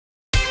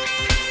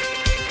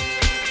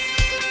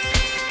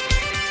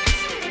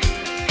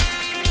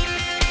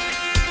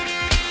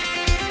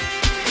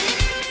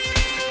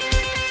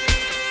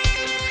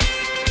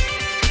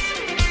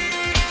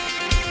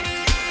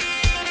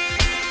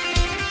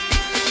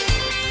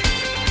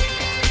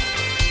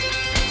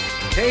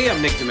Hey,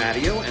 I'm Nick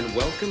DiMatteo, and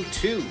welcome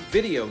to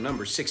video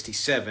number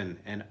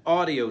 67 and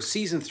audio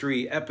season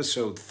 3,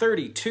 episode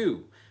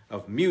 32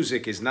 of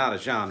Music is Not a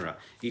Genre.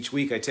 Each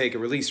week I take a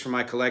release from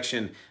my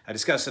collection, I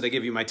discuss it, I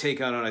give you my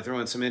take on it, I throw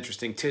in some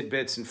interesting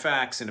tidbits and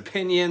facts and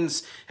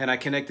opinions, and I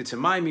connect it to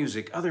my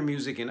music,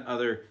 and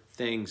other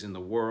things in the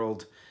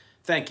world.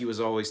 Thank you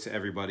as always to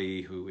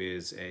everybody who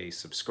is a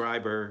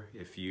subscriber.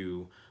 If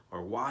you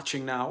are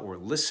watching now or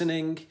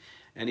listening,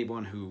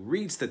 anyone who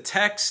reads the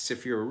text,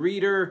 if you're a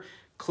reader,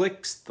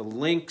 clicks the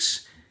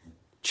links,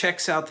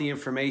 checks out the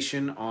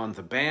information on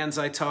the bands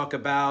I talk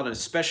about, and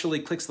especially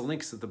clicks the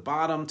links at the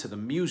bottom to the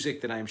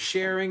music that I'm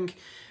sharing,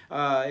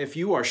 if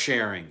you are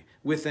sharing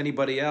with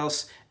anybody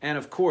else. And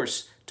of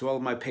course, to all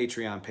of my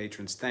Patreon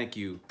patrons, thank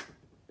you,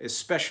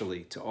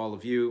 especially to all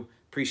of you.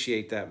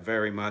 Appreciate that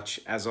very much.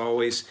 As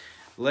always,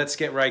 let's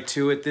get right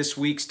to it. This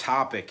week's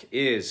topic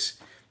is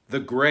the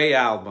Grey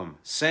Album,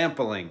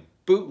 sampling,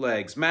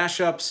 bootlegs,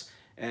 mashups,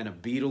 and a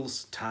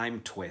Beatles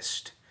time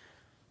twist.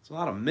 A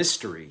lot of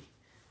mystery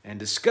and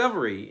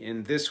discovery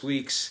in this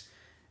week's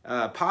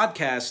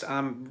podcast.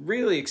 I'm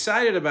really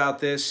excited about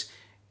this.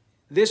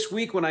 This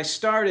week when I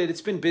started,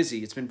 it's been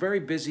busy. It's been very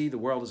busy. The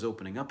world is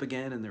opening up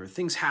again and there are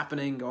things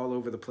happening all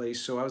over the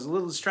place. So I was a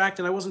little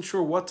distracted. I wasn't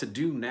sure what to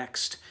do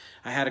next.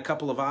 I had a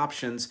couple of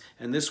options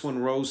and this one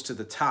rose to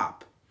the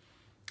top.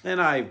 And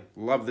I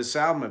love this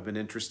album. I've been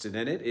interested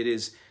in it. It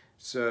is,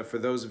 for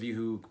those of you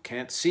who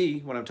can't see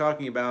what I'm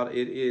talking about,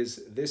 it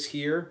is this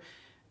here.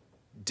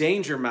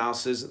 Danger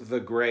Mouse's The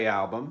Grey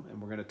Album,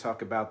 and we're going to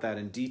talk about that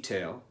in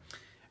detail.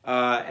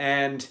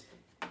 And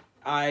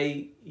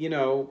I,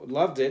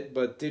 loved it,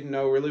 but didn't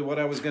know really what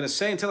I was going to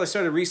say until I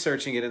started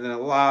researching it, and then a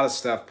lot of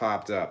stuff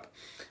popped up.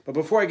 But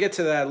before I get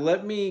to that,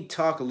 let me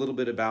talk a little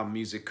bit about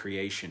music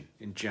creation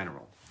in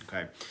general,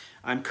 okay?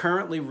 I'm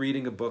currently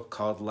reading a book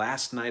called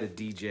Last Night a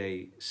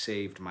DJ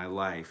Saved My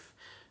Life,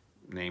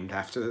 named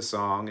after the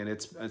song, and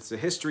it's the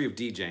history of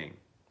DJing,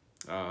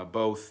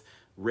 both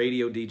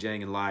radio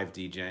DJing and live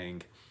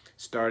DJing,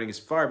 starting as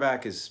far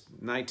back as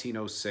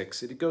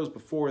 1906. It goes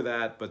before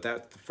that, but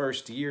that's the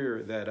first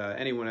year that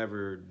anyone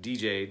ever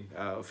DJ'd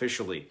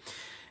officially.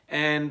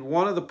 And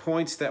one of the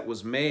points that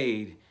was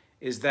made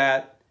is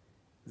that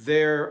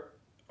there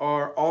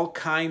are all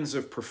kinds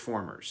of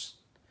performers,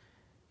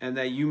 and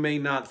that you may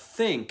not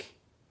think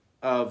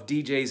of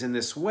DJs in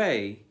this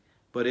way,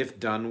 but if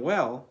done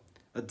well,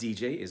 a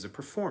DJ is a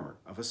performer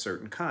of a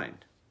certain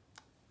kind.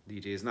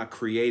 DJ is not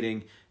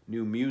creating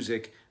new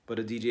music, but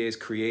a DJ is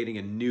creating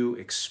a new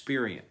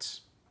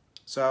experience.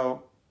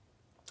 So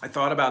I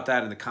thought about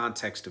that in the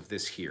context of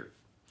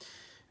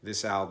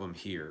this album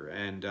here.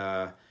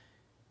 And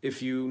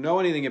if you know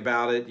anything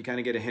about it, you kind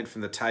of get a hint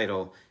from the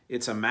title.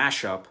 It's a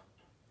mashup,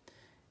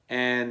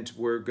 and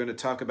we're going to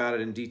talk about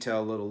it in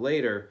detail a little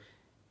later.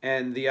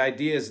 And the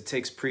idea is it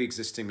takes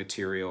pre-existing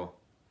material,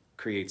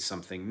 creates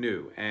something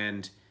new.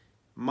 And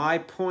my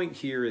point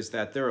here is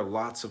that there are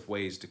lots of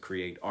ways to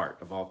create art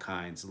of all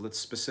kinds. Let's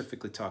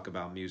specifically talk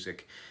about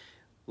music.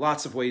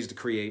 Lots of ways to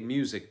create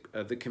music.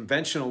 The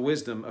conventional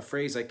wisdom, a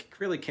phrase I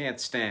really can't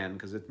stand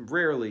because it's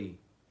rarely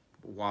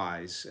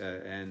wise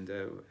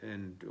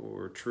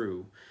or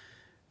true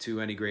to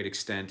any great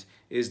extent,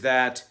 is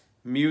that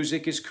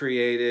music is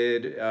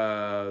created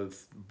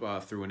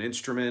through an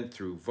instrument,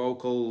 through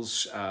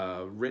vocals,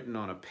 written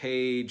on a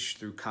page,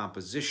 through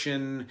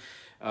composition,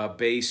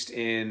 based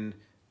in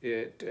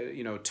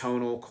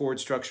tonal chord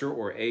structure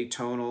or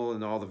atonal,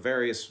 and all the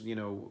various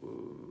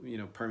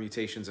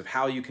permutations of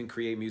how you can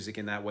create music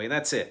in that way. And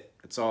that's it.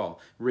 It's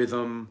all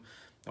rhythm,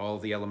 all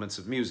the elements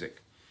of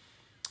music.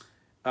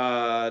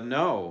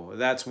 No,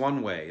 that's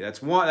one way.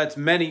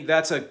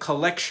 That's a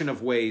collection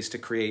of ways to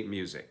create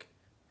music.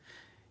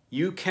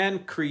 You can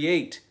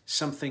create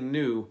something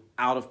new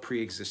out of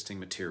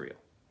pre-existing material.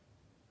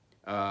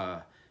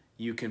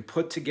 You can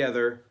put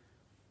together,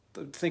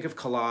 think of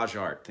collage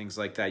art, things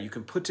like that. You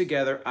can put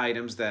together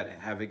items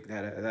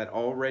that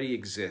already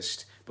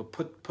exist, but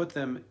put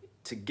them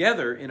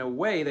together in a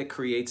way that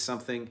creates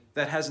something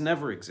that has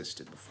never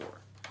existed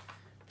before.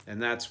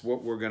 And that's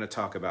what we're going to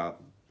talk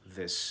about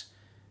this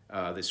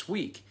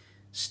week.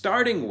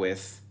 Starting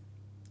with,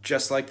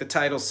 just like the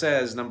title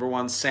says, number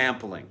one,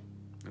 sampling.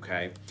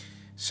 Okay?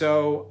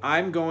 So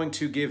I'm going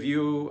to give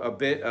you a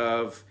bit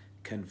of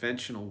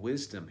conventional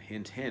wisdom,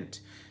 hint, hint.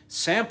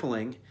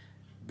 Sampling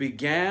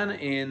began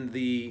in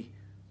the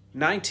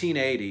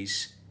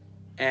 1980s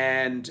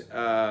and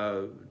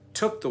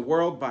took the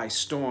world by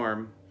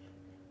storm.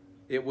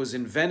 It was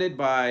invented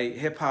by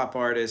hip-hop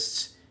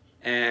artists,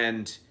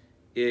 and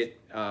it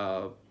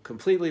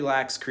completely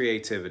lacks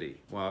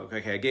creativity. Well,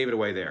 okay, I gave it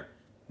away there.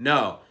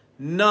 No,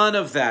 none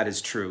of that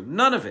is true.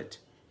 None of it.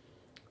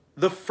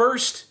 The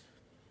first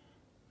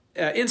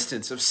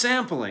instance of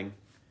sampling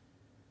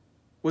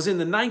was in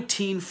the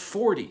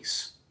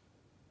 1940s,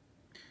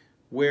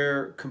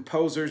 where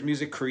composers,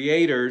 music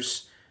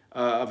creators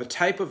of a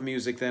type of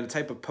music, then a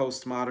type of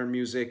postmodern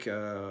music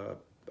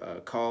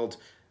called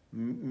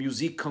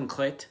musique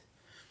concrète,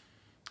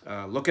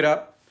 look it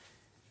up,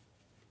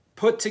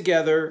 put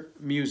together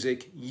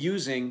music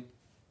using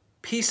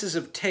pieces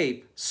of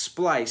tape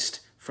spliced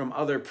from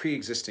other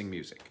pre-existing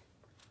music.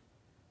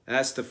 And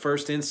that's the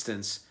first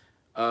instance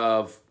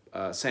of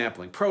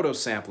sampling,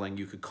 proto-sampling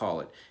you could call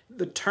it.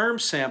 The term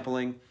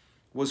sampling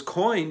was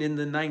coined in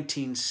the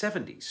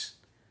 1970s.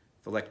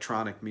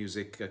 Electronic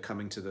music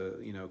coming to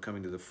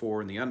the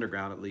fore in the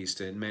underground, at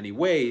least in many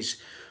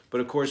ways.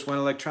 But of course, when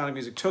electronic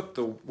music took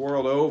the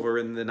world over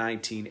in the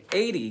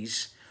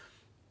 1980s,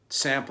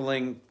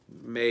 sampling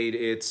made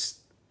its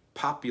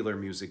popular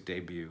music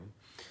debut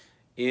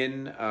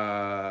in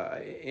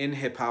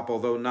hip hop.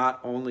 Although not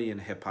only in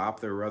hip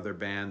hop, there were other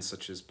bands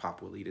such as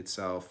Pop Will Eat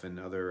Itself and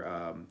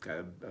other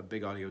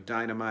Big Audio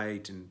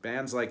Dynamite and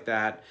bands like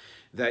that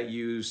that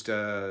used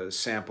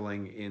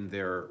sampling in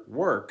their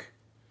work.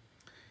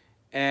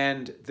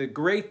 And the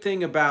great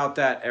thing about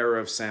that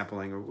era of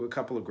sampling, a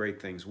couple of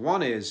great things.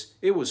 One is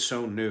it was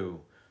so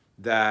new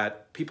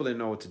that people didn't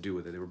know what to do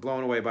with it. They were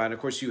blown away by it. And of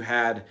course, you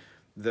had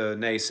the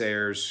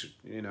naysayers,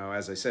 you know,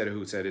 as I said,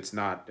 who said it's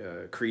not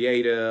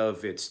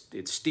creative, it's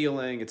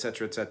stealing,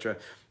 etc., etc.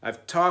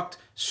 I've talked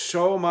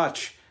so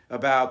much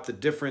about the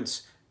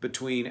difference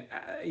between,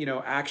 you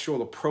know,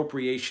 actual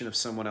appropriation of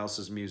someone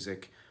else's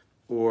music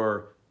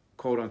or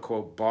quote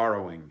unquote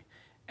borrowing.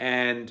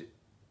 And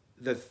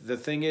the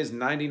thing is,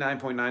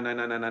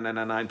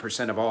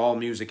 99.9999999% of all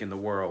music in the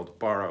world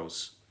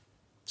borrows,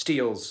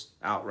 steals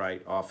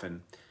outright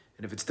often.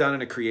 And if it's done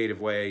in a creative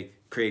way,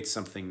 creates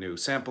something new.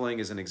 Sampling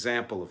is an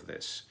example of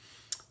this.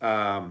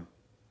 The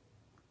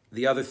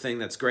other thing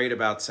that's great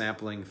about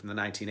sampling from the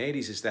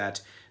 1980s is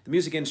that the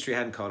music industry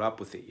hadn't caught up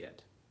with it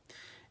yet.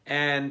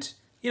 And,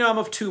 you know, I'm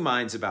of two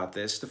minds about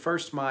this. The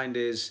first mind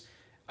is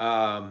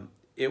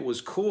it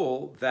was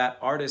cool that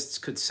artists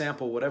could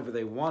sample whatever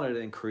they wanted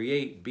and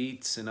create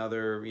beats and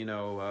other,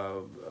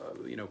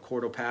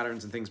 chordal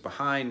patterns and things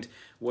behind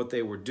what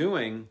they were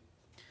doing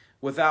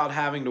without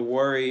having to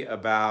worry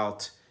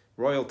about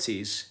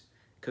royalties,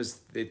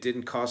 because it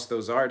didn't cost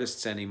those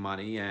artists any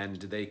money and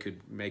they could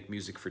make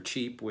music for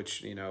cheap,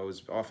 which, you know,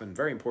 is often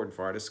very important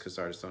for artists because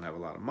artists don't have a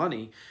lot of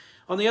money.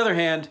 On the other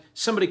hand,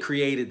 somebody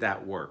created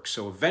that work.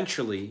 So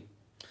eventually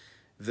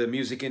the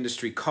music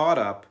industry caught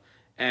up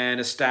and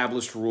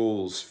established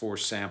rules for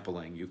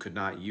sampling. You could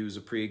not use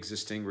a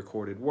pre-existing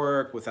recorded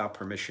work without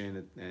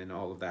permission and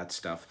all of that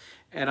stuff.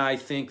 And I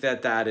think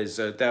that that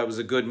was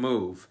a good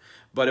move.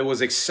 But it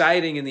was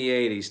exciting in the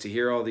 80s to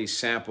hear all these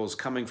samples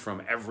coming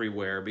from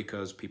everywhere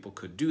because people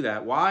could do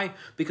that. Why?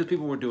 Because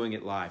people were doing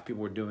it live.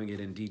 People were doing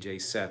it in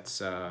DJ sets.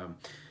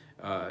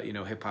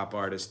 Hip-hop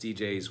artists,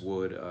 DJs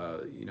would,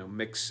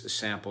 mix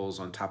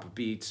samples on top of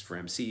beats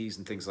for MCs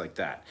and things like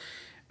that.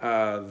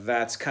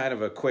 That's kind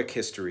of a quick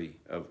history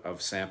of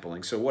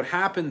sampling. So what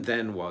happened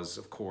then was,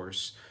 of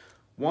course,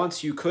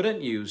 once you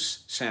couldn't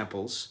use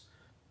samples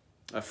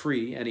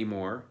free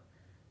anymore,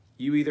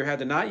 you either had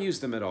to not use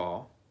them at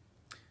all,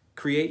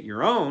 create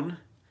your own,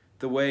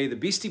 the way the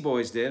Beastie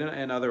Boys did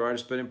and other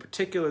artists, but in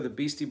particular the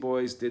Beastie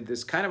Boys did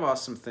this kind of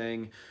awesome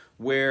thing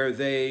where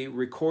they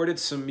recorded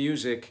some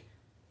music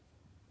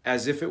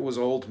as if it was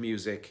old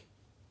music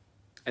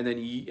and then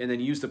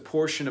used a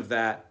portion of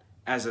that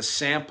as a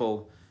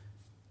sample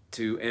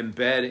to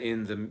embed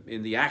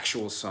in the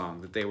actual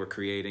song that they were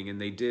creating. And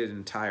they did an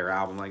entire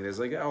album like this.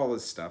 Like all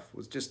this stuff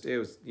was just, it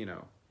was,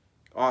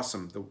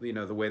 awesome. The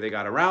way they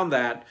got around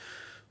that.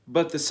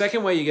 But the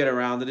second way you get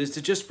around it is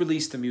to just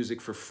release the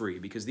music for free,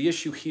 because the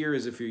issue here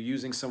is if you're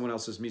using someone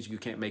else's music, you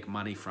can't make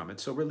money from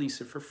it. So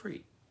release it for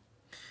free.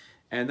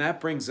 And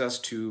that brings us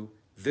to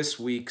this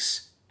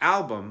week's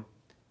album,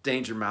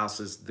 Danger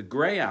Mouse's The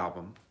Gray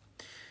Album,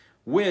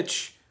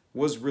 which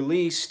was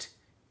released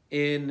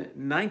in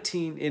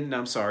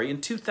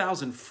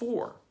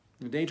 2004.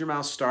 Danger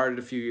Mouse started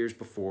a few years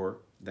before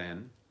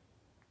then,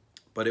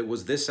 but it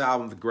was this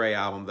album, The Gray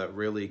Album, that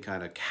really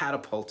kind of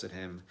catapulted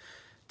him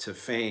to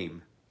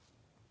fame.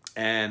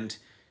 And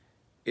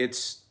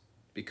it's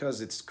because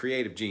it's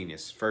creative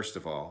genius, first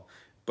of all,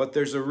 but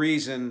there's a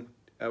reason,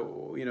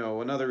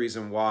 another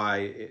reason why.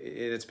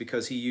 It's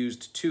because he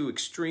used two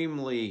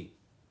extremely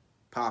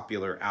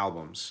popular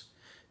albums.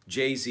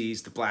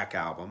 Jay-Z's The Black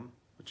Album,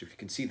 which if you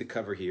can see the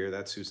cover here,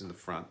 that's who's in the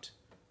front,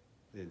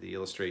 the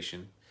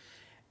illustration,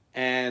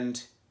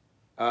 and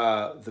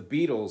the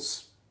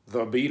Beatles,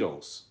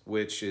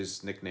 which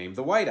is nicknamed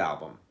The White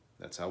Album.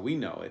 That's how we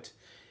know it.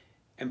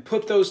 And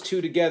put those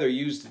two together,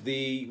 used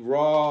the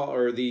raw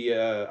or the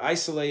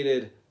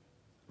isolated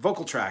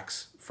vocal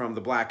tracks from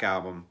the Black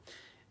Album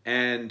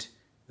and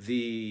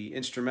the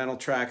instrumental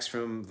tracks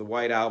from the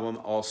White Album,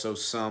 also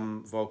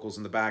some vocals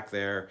in the back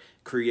there,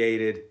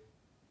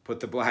 put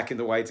the black and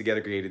the white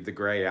together, created the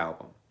Gray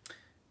Album.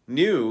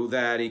 Knew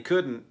that he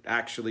couldn't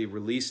actually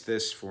release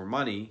this for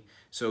money,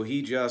 so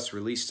he just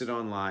released it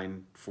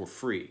online for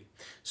free.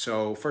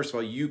 So first of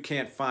all, you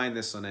can't find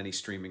this on any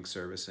streaming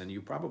service, and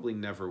you probably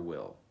never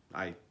will.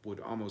 I would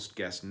almost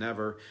guess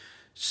never.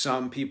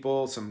 Some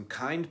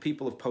kind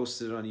people have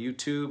posted it on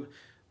YouTube,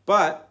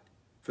 but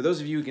for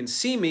those of you who can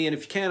see me, and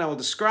if you can, I will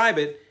describe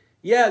it.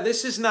 Yeah,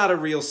 this is not a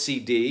real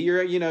CD.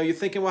 You're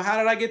thinking, well, how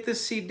did I get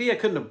this CD? I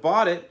couldn't have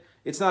bought it.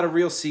 it's not a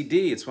real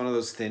CD. It's one of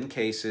those thin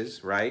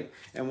cases, right?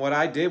 And what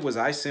I did was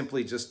I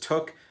simply just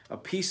took a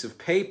piece of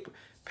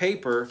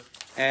paper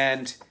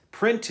and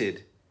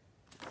printed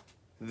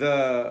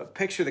the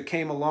picture that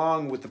came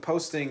along with the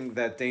posting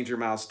that Danger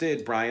Mouse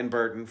did, Brian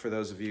Burton, for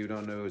those of you who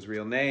don't know his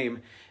real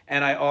name.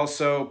 And I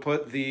also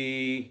put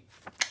the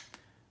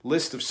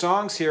list of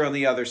songs here on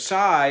the other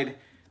side,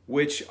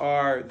 which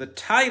are the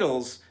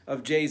titles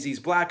of Jay-Z's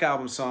Black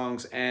Album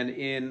songs, and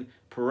in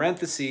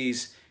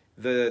parentheses,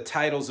 the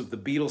titles of the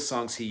Beatles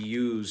songs he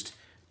used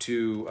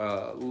to,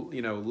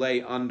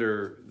 lay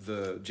under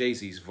the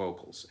Jay-Z's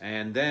vocals.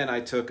 And then I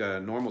took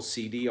a normal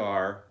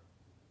CDR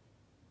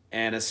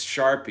and a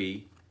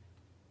Sharpie,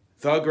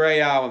 The Gray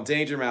Album,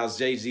 Danger Mouse,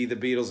 Jay-Z, The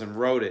Beatles, and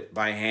wrote it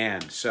by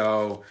hand.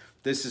 So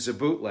this is a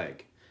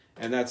bootleg.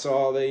 And that's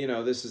all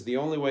this is the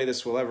only way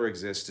this will ever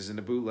exist, is in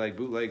a bootleg.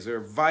 Bootlegs are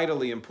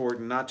vitally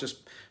important, not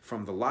just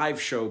from the live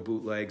show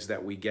bootlegs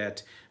that we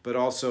get, but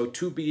also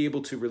to be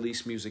able to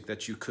release music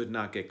that you could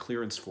not get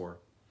clearance for,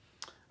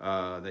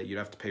 that you'd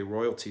have to pay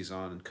royalties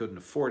on and couldn't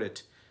afford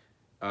it.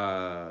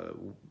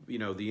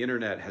 The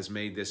internet has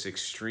made this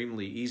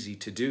extremely easy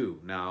to do.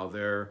 Now,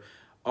 there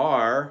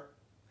are,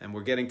 and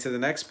we're getting to the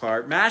next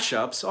part,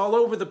 mashups all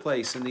over the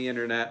place in the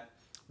internet,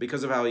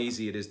 because of how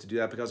easy it is to do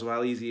that, because of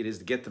how easy it is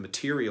to get the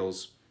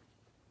materials.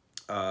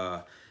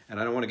 And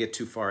I don't want to get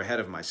too far ahead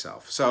of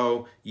myself.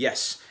 So,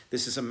 yes,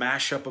 this is a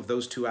mashup of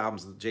those two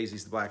albums,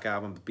 Jay-Z's The Black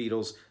Album, The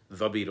Beatles,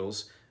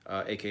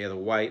 a.k.a. The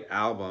White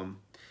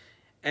Album.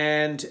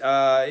 And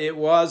it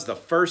was the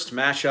first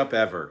mashup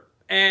ever.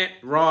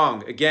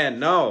 Wrong. Again,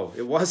 no,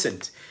 it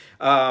wasn't.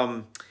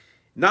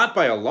 Not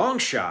by a long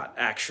shot,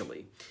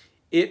 actually.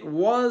 It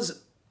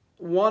was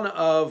one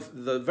of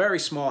the very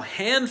small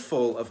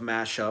handful of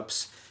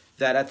mashups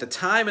that at the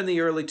time in the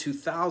early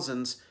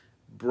 2000s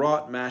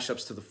brought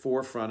mashups to the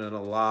forefront in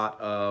a lot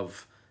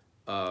of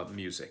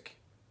music,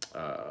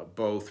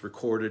 both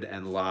recorded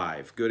and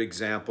live. Good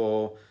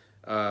example,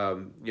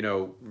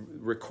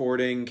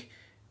 recording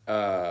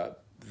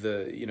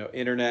the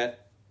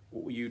internet.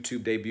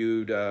 YouTube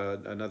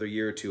debuted another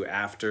year or two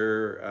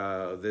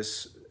after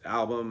this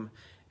album,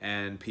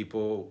 and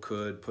people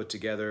could put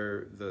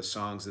together the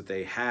songs that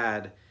they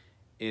had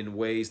in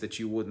ways that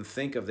you wouldn't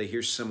think of. They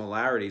hear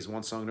similarities,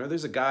 one song or another.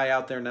 There's a guy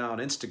out there now on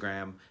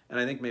Instagram, and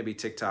I think maybe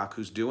TikTok,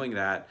 who's doing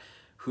that,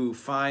 who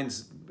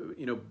finds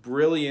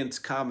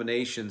brilliant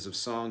combinations of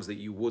songs that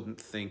you wouldn't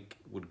think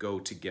would go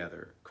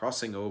together,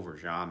 crossing over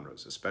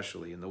genres,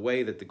 especially in the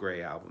way that the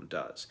Gray Album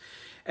does.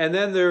 And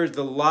then there's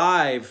the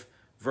live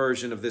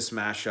version of this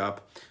mashup,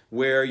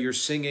 where you're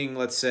singing,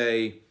 let's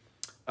say,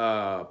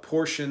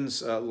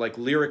 portions like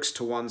lyrics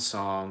to one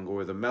song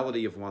or the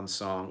melody of one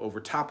song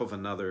over top of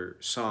another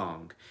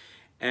song.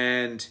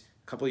 And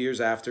a couple of years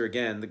after,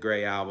 again, the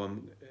Gray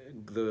Album,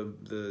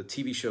 the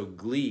TV show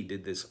Glee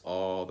did this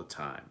all the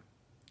time.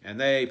 And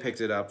they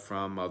picked it up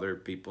from other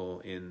people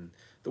in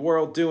the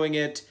world doing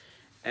it,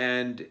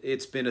 and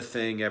it's been a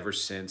thing ever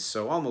since.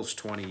 So almost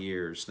 20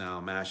 years now,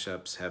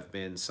 mashups have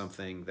been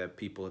something that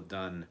people have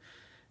done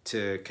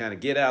to kind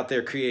of get out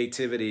their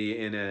creativity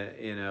in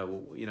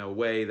a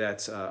way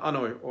that's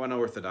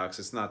unorthodox.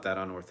 It's not that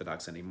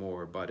unorthodox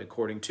anymore, but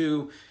according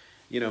to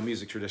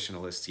music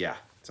traditionalists, yeah,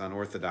 it's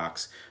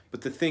unorthodox. But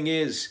the thing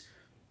is,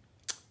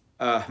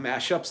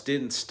 mashups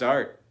didn't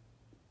start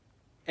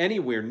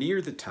anywhere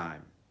near the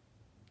time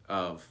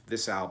of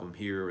this album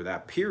here or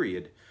that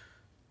period.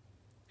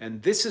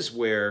 And this is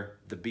where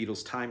the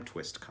Beatles time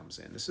twist comes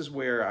in. This is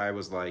where I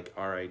was like,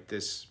 all right,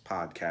 this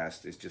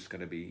podcast is just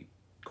going to be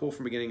cool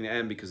from beginning to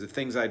end, because the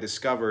things I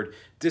discovered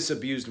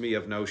disabused me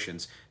of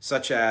notions,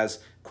 such as,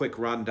 quick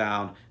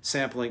rundown,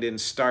 sampling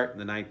didn't start in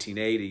the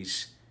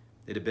 1980s.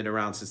 It had been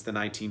around since the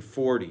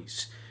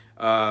 1940s.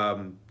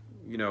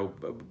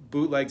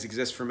 Bootlegs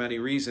exist for many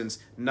reasons,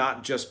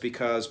 not just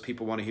because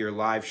people want to hear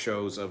live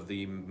shows of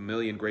the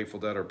million Grateful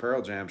Dead or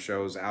Pearl Jam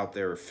shows out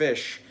there, or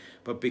Fish,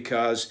 but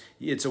because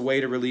it's a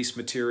way to release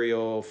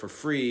material for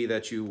free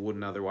that you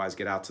wouldn't otherwise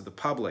get out to the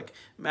public.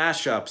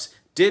 Mashups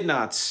did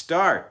not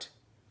start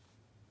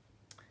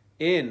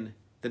in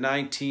the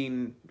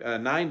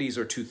 1990s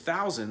or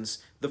 2000s.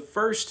 The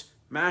first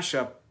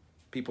mashup,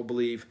 people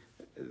believe,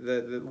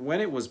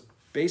 when it was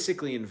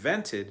basically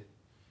invented,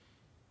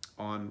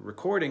 on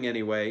recording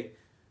anyway,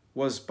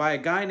 was by a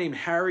guy named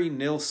Harry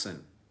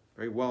Nilsson,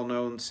 very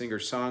well-known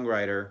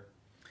singer-songwriter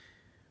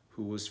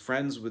who was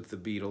friends with the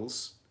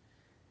Beatles.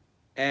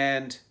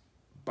 And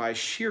by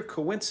sheer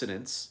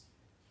coincidence,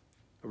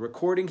 a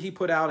recording he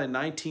put out in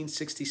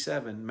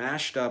 1967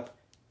 mashed up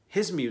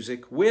his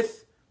music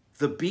with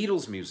the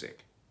Beatles'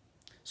 music.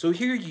 So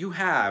here you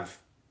have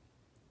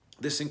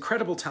this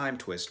incredible time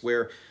twist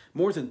where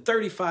more than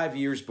 35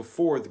 years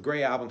before the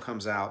Gray Album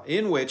comes out,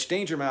 in which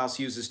Danger Mouse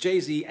uses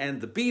Jay-Z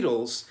and the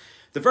Beatles,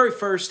 the very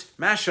first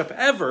mashup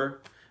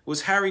ever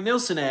was Harry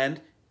Nilsson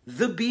and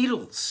the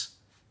Beatles.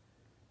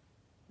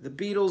 The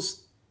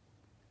Beatles,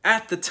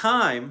 at the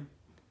time,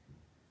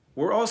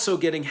 were also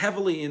getting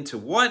heavily into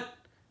what?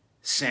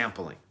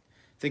 Sampling.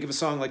 Think of a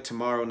song like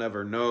Tomorrow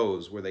Never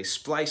Knows, where they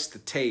spliced the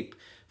tape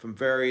from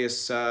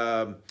various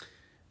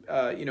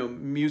you know,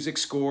 music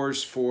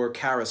scores for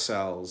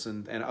carousels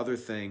and other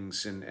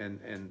things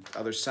and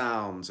other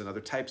sounds and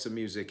other types of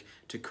music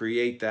to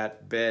create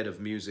that bed of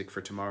music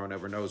for Tomorrow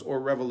Never Knows, or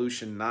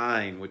Revolution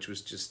 9, which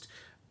was just,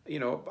 you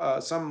know,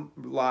 some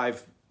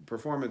live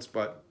performance,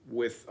 but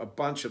with a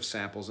bunch of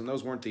samples, and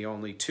those weren't the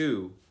only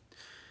two,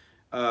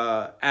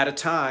 at a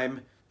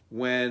time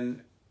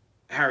when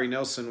Harry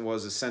Nilsson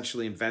was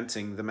essentially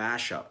inventing the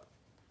mashup.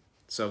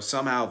 So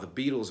somehow the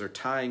Beatles are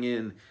tying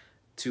in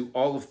to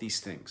all of these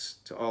things,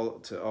 to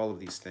all of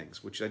these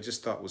things, which I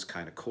just thought was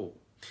kind of cool.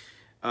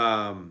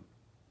 And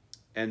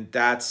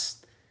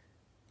that's,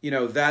 you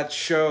know, that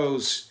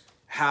shows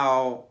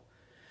how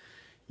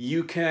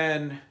you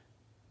can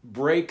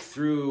break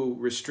through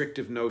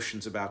restrictive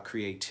notions about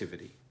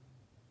creativity,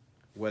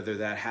 whether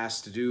that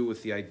has to do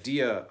with the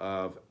idea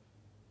of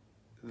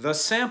the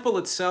sample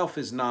itself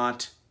is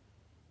not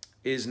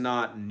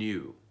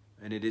new,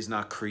 and it is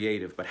not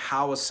creative, but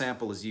how a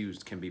sample is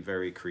used can be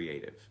very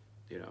creative.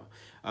 You know,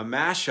 a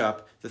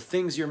mashup, the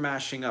things you're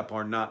mashing up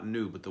are not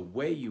new, but the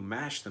way you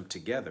mash them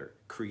together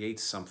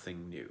creates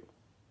something new.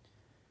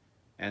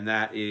 And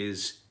that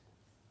is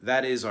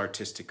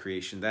artistic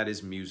creation. That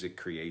is music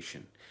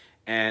creation.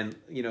 And,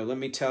 you know, let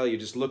me tell you,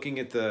 just looking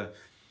at the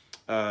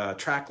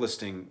track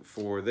listing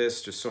for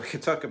this, just so I can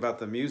talk about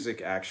the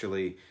music,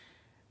 actually,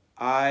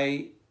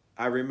 I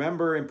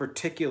remember in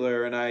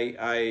particular, and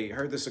I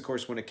heard this, of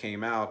course, when it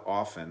came out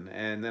often,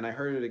 and then I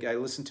heard it again, I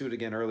listened to it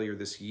again earlier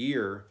this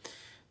year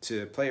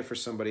to play it for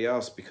somebody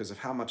else because of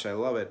how much I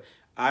love it.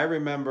 I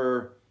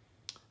remember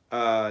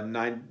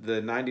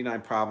the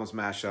 99 Problems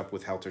mashup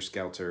with Helter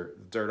Skelter,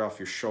 Dirt Off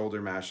Your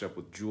Shoulder mashup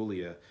with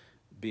Julia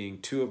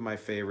being two of my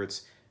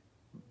favorites,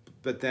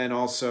 but then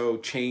also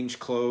Change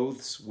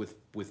Clothes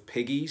with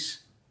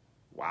Piggies.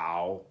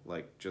 Wow,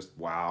 like just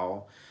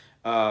wow.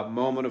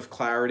 Moment of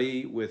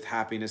Clarity with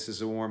Happiness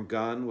is a Warm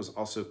Gun was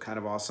also kind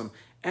of awesome.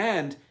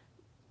 And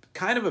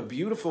kind of a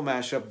beautiful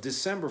mashup,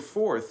 December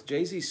 4th,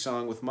 Jay-Z's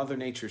song with Mother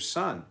Nature's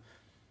Son.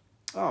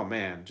 Oh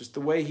man, just the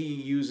way he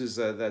uses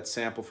that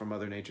sample from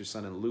Mother Nature's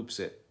Son and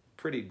loops it,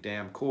 pretty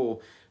damn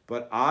cool.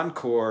 But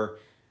Encore,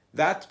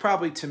 that's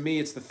probably, to me,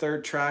 it's the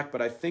third track, but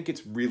I think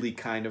it's really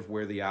kind of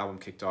where the album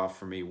kicked off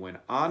for me, when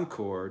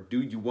Encore, Do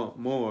You Want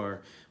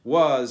More,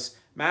 was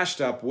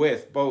mashed up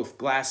with both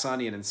Glass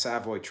Onion and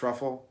Savoy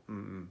Truffle.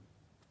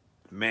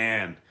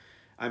 Man,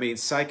 I mean,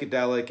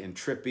 psychedelic and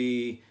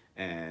trippy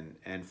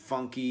and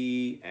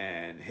funky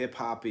and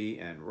hip-hoppy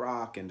and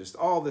rock and just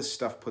all this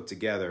stuff put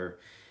together.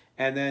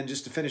 And then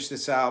just to finish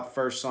this out,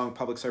 first song,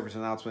 Public Service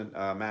Announcement,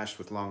 mashed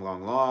with Long,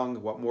 Long,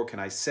 Long. What More Can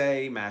I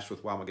Say? Mashed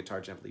with While My Guitar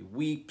Gently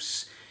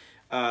Weeps.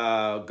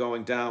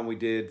 Going down, we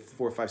did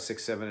 4, 5,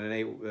 6, 7, and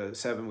 8.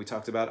 7, we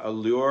talked about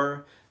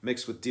Allure,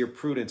 mixed with Dear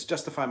Prudence.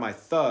 Justify My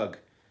Thug,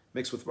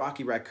 mixed with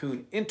Rocky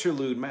Raccoon.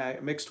 Interlude,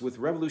 mixed with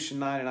Revolution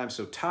 9 and I'm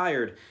So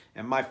Tired.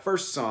 And my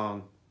first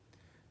song,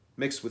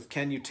 mixed with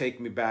Can You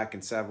Take Me Back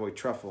and Savoy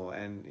Truffle.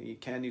 And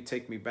Can You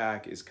Take Me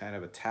Back is kind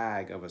of a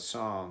tag of a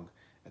song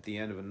at the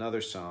end of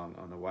another song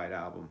on the White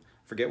Album.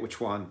 Forget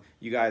which one.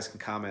 You guys can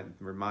comment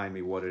and remind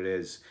me what it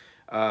is.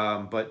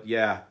 But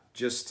yeah,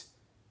 just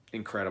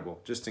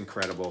incredible. Just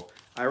incredible.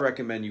 I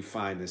recommend you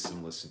find this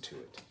and listen to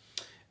it.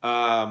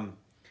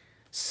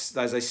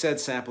 As I said,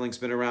 sampling's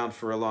been around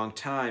for a long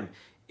time.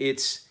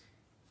 It's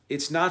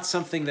not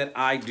something that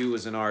I do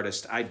as an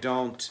artist. I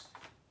don't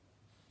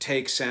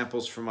take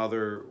samples from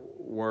other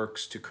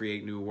works to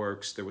create new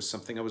works. There was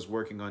something I was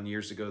working on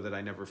years ago that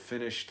I never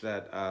finished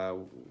that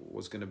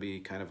was going to be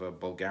kind of a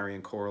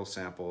Bulgarian choral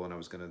sample, and I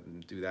was going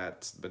to do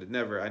that, but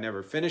I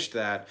never finished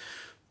that.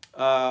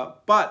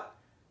 But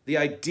the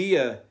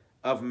idea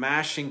of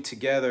mashing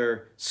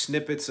together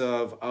snippets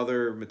of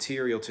other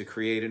material to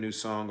create a new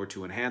song or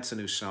to enhance a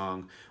new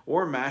song,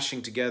 or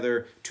mashing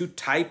together two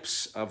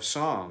types of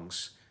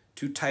songs,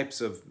 two types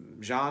of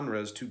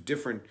genres, two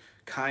different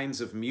kinds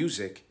of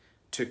music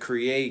to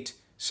create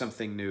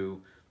something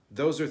new,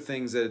 those are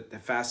things that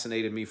have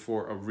fascinated me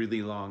for a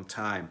really long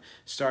time.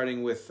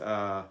 Starting with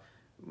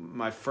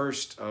my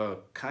first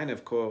kind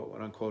of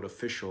quote-unquote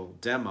official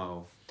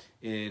demo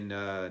in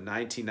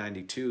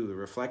 1992, the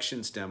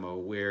Reflections demo,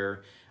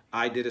 where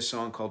I did a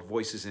song called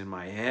Voices in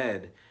My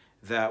Head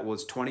that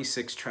was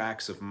 26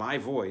 tracks of my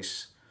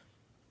voice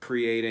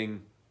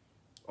creating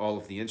all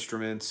of the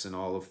instruments and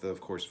all of the,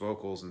 of course,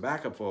 vocals and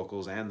backup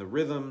vocals and the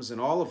rhythms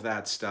and all of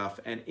that stuff.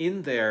 And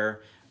in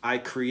there, I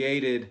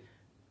created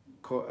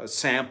a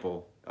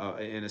sample,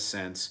 in a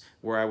sense,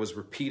 where I was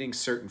repeating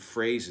certain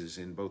phrases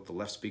in both the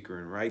left speaker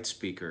and right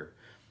speaker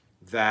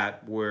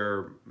that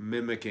were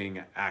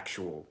mimicking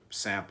actual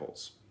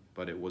samples.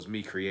 But it was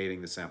me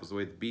creating the samples, the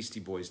way the Beastie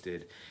Boys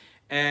did.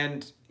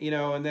 And, you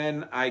know, and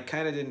then I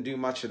kind of didn't do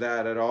much of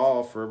that at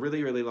all for a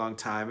really, really long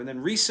time. And then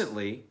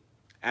recently,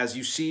 as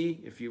you see,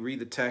 if you read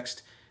the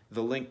text,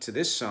 the link to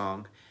this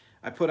song,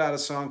 I put out a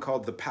song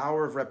called The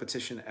Power of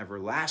Repetition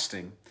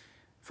Everlasting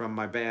from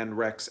my band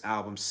Rex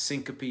album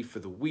Syncope for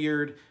the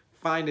Weird.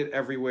 Find it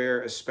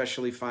everywhere,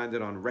 especially find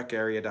it on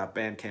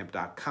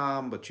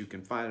recarea.bandcamp.com, but you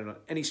can find it on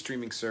any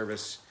streaming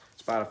service,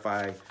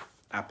 Spotify,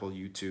 Apple,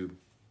 YouTube,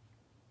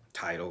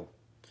 title,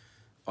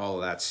 all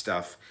of that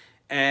stuff.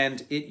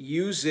 And it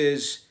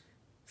uses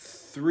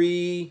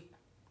three,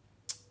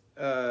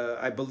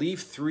 I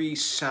believe, three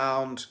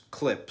sound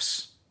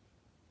clips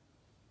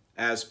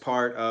as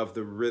part of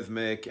the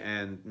rhythmic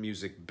and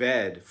music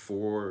bed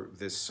for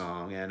this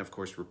song, and of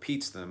course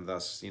repeats them,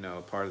 thus, you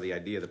know, part of the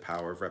idea, the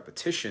power of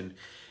repetition.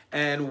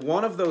 And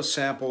one of those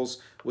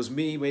samples was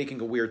me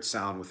making a weird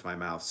sound with my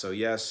mouth. So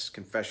yes,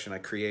 confession, I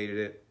created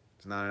it.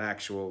 It's not an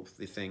actual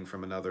thing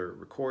from another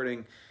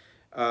recording.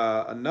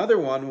 Another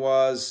one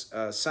was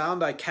a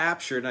sound I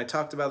captured, and I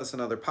talked about this in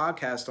another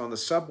podcast, on the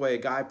subway, a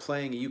guy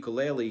playing a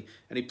ukulele,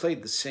 and he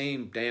played the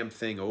same damn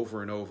thing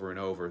over and over and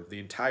over the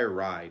entire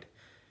ride.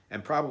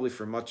 And probably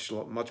for much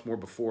more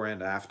before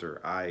and after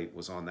I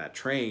was on that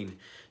train.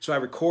 So I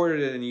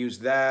recorded it and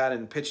used that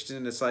and pitched it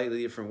in a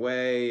slightly different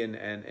way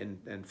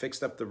and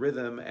fixed up the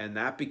rhythm, and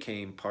that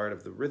became part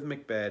of the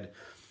rhythmic bed.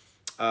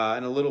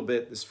 And a little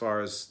bit as far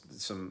as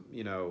some,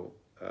 you know,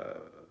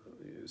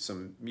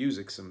 some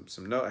music,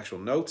 some actual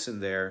notes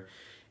in there.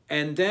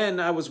 And then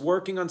I was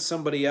working on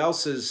somebody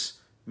else's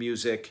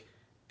music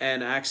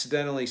and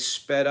accidentally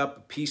sped up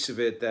a piece of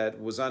it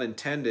that was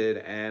unintended,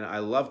 and I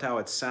loved how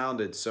it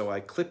sounded, so I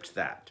clipped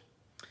that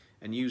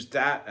and used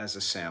that as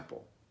a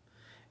sample.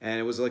 And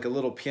it was like a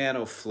little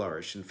piano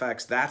flourish. In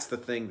fact, that's the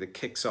thing that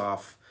kicks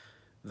off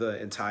the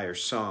entire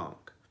song.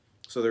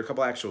 So there are a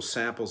couple actual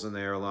samples in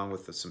there along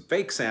with some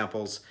fake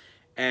samples,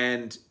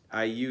 and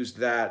I used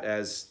that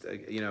as,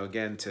 you know,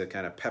 again, to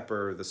kind of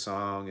pepper the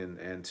song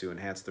and to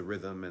enhance the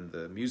rhythm and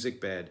the music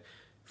bed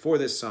for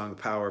this song, The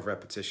Power of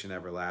Repetition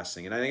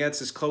Everlasting. And I think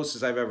that's as close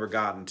as I've ever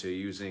gotten to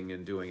using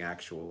and doing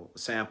actual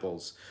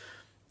samples.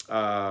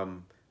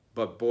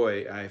 But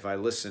boy, if I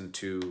listen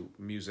to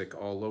music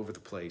all over the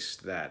place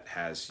that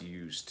has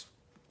used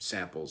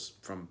samples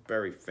from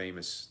very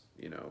famous,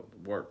 you know,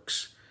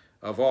 works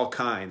of all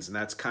kinds, and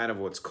that's kind of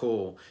what's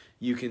cool.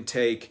 You can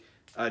take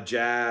a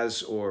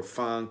jazz or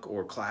funk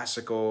or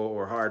classical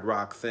or hard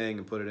rock thing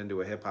and put it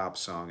into a hip-hop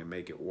song and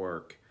make it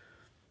work.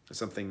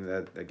 Something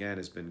that, again,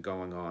 has been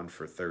going on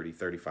for 30,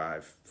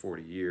 35,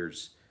 40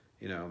 years,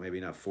 you know,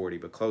 maybe not 40,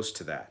 but close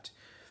to that.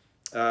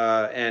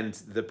 And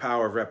The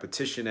Power of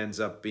Repetition ends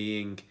up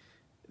being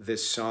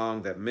this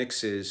song that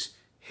mixes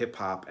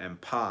hip-hop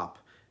and pop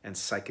and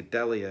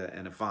psychedelia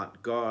and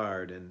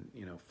avant-garde and,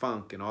 you know,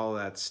 funk and all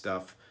that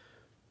stuff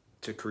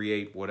to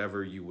create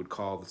whatever you would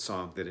call the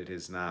song that it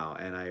is now.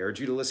 And I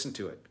urge you to listen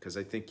to it because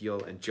I think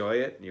you'll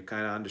enjoy it and you'll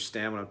kind of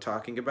understand what I'm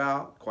talking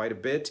about quite a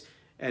bit.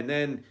 And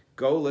then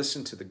go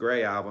listen to the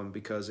Gray album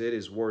because it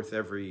is worth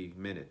every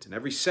minute and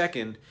every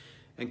second,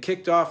 and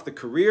kicked off the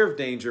career of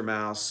Danger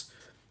Mouse,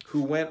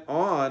 who went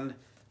on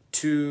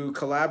to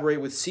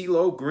collaborate with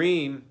CeeLo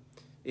Green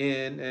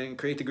and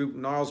create the group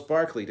Gnarls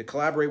Barkley, to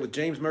collaborate with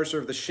James Mercer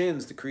of the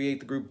Shins to create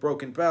the group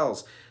Broken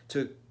Bells,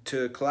 to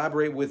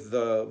collaborate with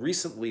the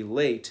recently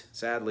late,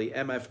 sadly,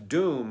 MF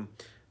Doom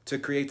to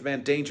create the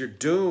band Danger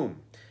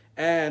Doom,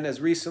 and as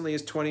recently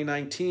as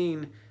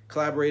 2019,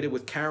 collaborated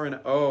with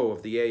Karen O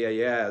of the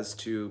AAS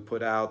to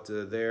put out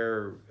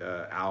their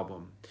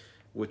album,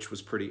 which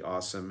was pretty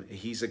awesome.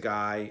 He's a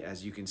guy,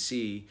 as you can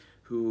see,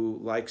 who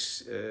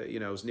likes, you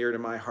know, is near to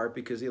my heart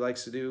because he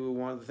likes to do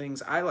one of the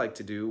things I like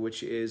to do,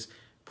 which is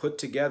put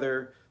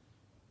together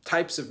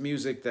types of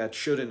music that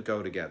shouldn't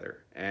go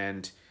together.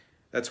 And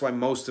that's why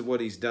most of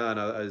what he's done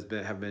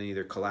have been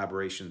either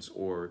collaborations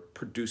or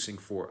producing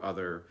for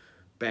other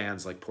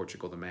bands like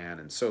Portugal the Man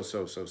and so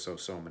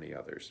many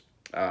others.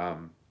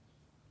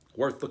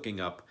 Worth looking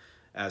up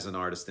as an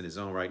artist in his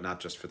own right, not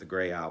just for the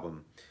Gray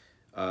album,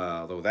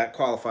 although that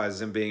qualifies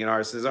as him being an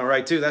artist in his own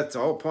right too. That's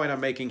the whole point I'm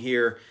making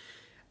here.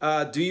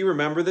 Do you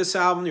remember this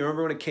album? Do you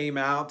remember when it came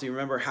out? Do you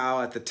remember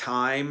how at the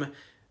time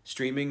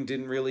streaming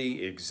didn't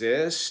really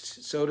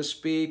exist, so to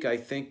speak? I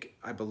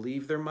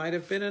believe there might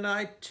have been an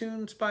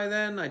iTunes by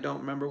then. I don't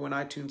remember when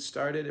iTunes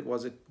started. It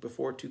wasn't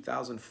before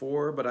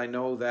 2004, but I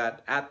know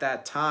that at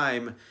that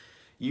time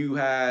you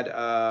had,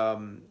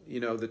 you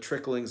know, the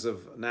tricklings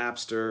of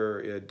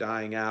Napster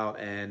dying out,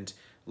 and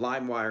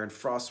LimeWire and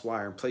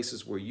FrostWire, and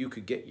places where you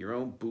could get your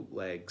own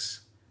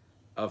bootlegs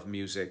of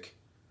music,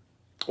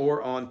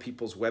 or on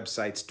people's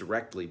websites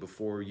directly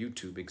before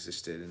YouTube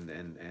existed,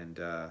 and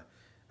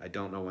I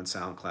don't know when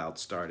SoundCloud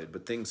started,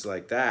 but things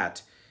like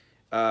that.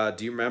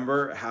 Do you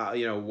remember how,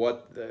 you know,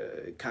 what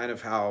kind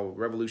of how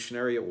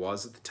revolutionary it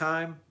was at the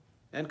time,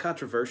 and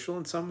controversial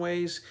in some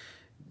ways?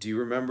 Do you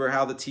remember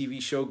how the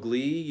TV show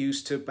Glee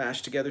used to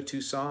mash together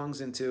two songs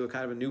into a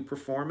kind of a new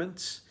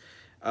performance?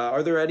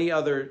 Are there any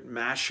other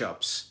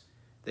mashups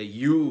that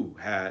you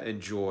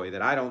enjoy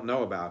that I don't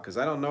know about? Because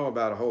I don't know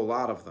about a whole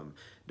lot of them.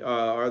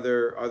 Are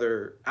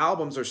there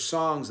albums or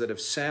songs that have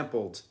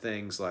sampled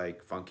things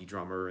like Funky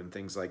Drummer and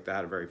things like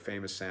that, very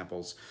famous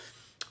samples,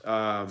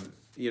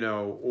 you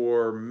know,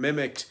 or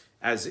mimicked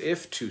as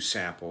if to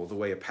sample the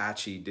way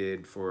Apache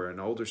did for an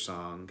older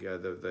song,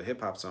 the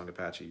hip-hop song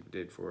Apache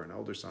did for an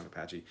older song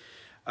Apache.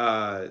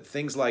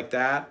 Things like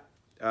that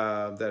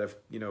that have,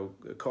 you know,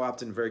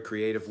 co-opted in very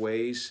creative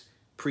ways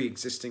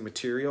pre-existing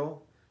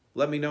material.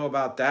 Let me know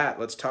about that.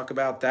 Let's talk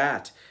about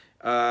that.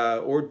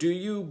 Or do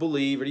you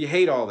believe, or do you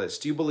hate all this?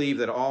 Do you believe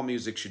that all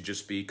music should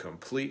just be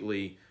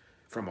completely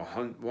from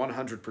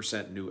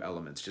 100% new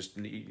elements? Just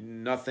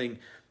nothing,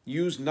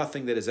 use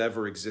nothing that has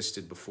ever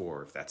existed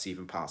before, if that's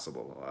even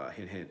possible.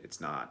 Hint, hint,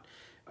 it's not.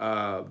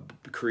 To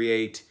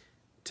create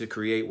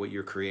what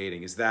you're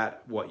creating. Is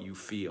that what you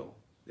feel?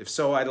 If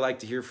so, I'd like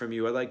to hear from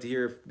you. I'd like to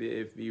hear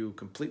if you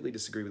completely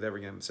disagree with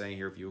everything I'm saying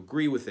here, if you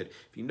agree with it,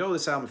 if you know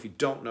this album, if you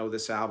don't know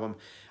this album.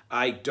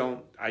 I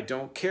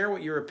don't care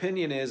what your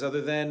opinion is,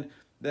 other than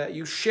that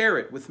you share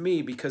it with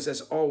me, because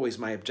as always,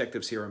 my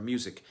objectives here are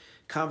music,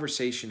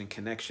 conversation, and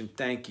connection.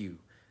 Thank you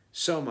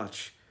so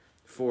much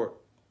for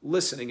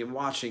listening and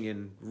watching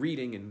and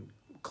reading and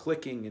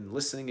clicking and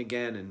listening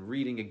again and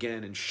reading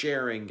again and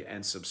sharing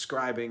and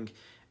subscribing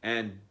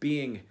and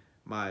being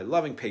my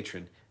loving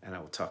patron. And I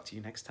will talk to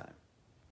you next time.